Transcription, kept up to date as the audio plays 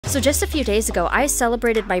So just a few days ago, I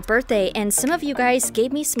celebrated my birthday and some of you guys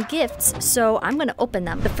gave me some gifts, so I'm gonna open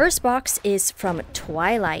them. The first box is from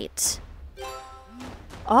Twilight.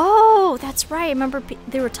 Oh, that's right. I remember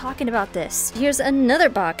they were talking about this. Here's another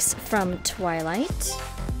box from Twilight.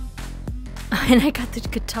 And I got the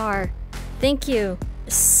guitar. Thank you.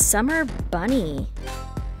 Summer Bunny.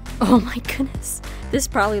 Oh my goodness. This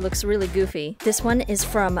probably looks really goofy. This one is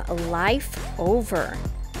from Life Over.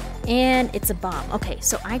 And it's a bomb. Okay,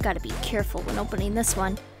 so I gotta be careful when opening this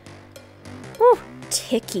one. Whew.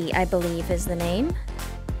 Tiki, I believe, is the name.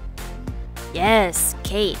 Yes,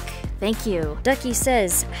 cake. Thank you. Ducky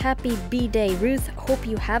says, Happy B-Day, Ruth. Hope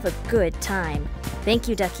you have a good time. Thank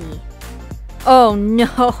you, Ducky. Oh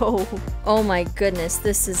no! Oh my goodness,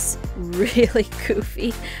 this is really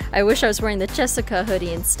goofy. I wish I was wearing the Jessica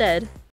hoodie instead.